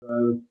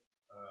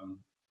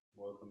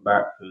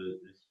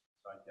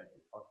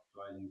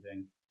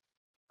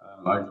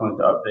wanted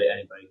to update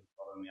anybody who's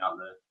following me out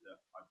there that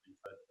I've been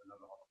close to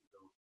another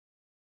hospital.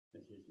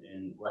 This is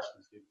in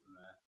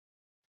Weston-super-Mare,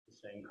 the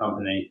same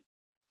company.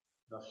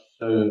 That's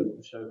so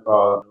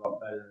far a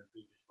lot better than the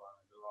previous one.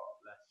 There's a lot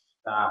less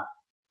staff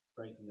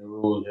breaking the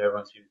rules.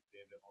 Everyone seems to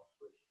be a bit more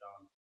switched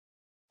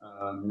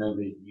on.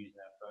 Nobody's using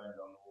their phones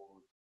on the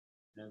ward.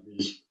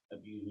 Nobody's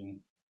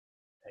abusing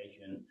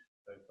patients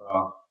so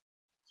far.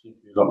 Seems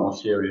to be a lot more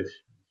serious.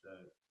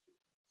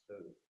 So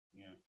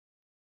you know,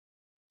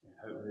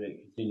 hopefully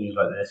it continues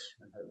like this,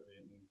 and hopefully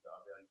it means that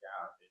I'll be able to get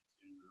out of it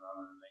sooner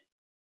rather than later.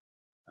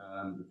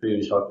 The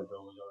previous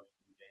hospital was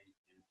obviously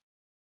engaged in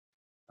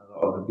a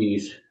lot of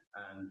abuse,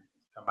 and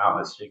it's come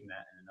out that Signet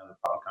in another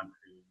part of the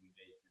country was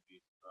engaged in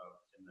abuse as well,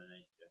 of similar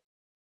nature.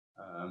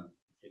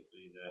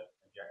 Particularly the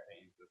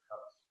ejaculating into a cup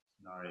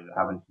scenario that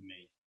happened to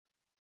me,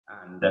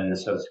 and then the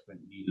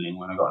subsequent needling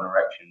when I got an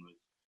erection was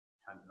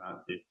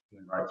tantamount to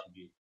human rights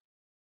abuse,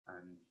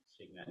 and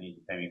Signet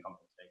needed to pay me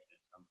compensation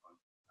at some point.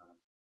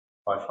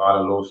 If I file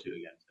a lawsuit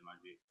against them,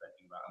 I'd be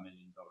expecting about $1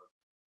 million.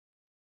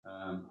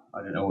 I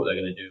don't know what they're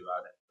going to do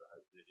about it, but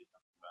hopefully they do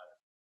something about it.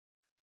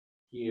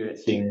 Here it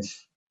seems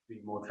to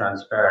be more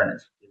transparent.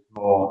 It's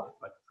more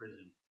like a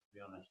prison, to be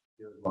honest. It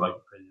feels more like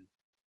a prison,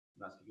 and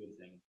that's a good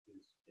thing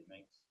because it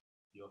makes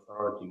the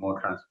authority more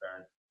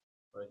transparent.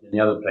 Whereas in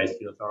the other place,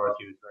 the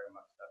authority was very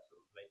much that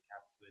sort of late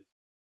capitalist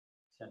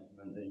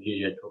sentiment that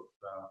Gigi talked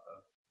about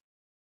of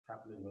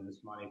capitalism with a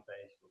smiley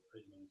face or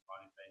prison with a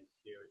smiley face.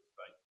 Here it's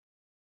like,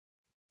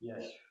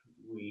 yes,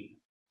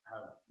 we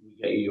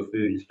get you your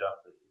food and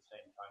stuff, but at the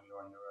same time you're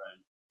on your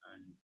own,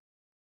 and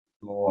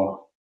it's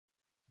more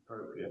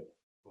appropriate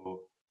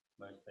for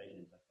most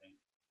patients, I think.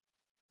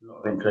 A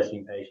lot of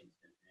interesting patients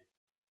in here.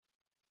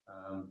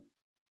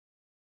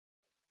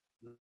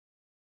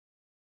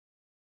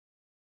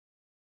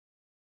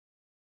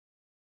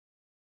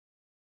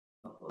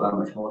 Not got that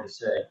much more to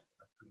say.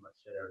 I pretty much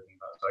said everything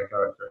about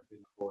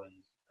psychiatry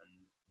callings and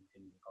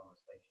continuing the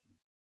conversation.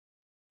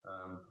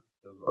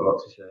 Still got a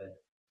lot to say.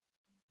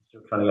 I'm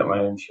still trying to get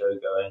my own show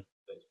going,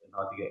 but it's been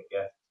hard to get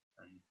guests,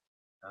 and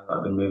now that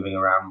I've been moving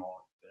around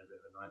more, it's been a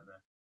bit of a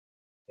nightmare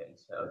getting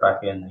settled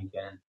back in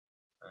again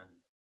and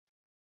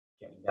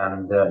getting down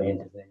and dirty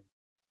into things.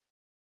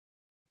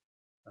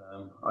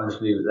 I'll just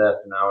leave it there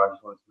for now. I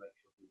just wanted to make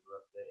sure people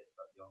are updated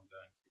about the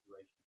ongoing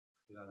situation,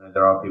 because I know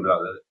there are people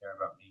out there that care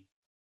about me,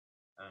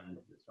 and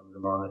some of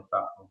them are on this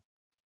platform.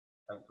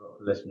 Thanks a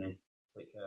lot for listening. Take care.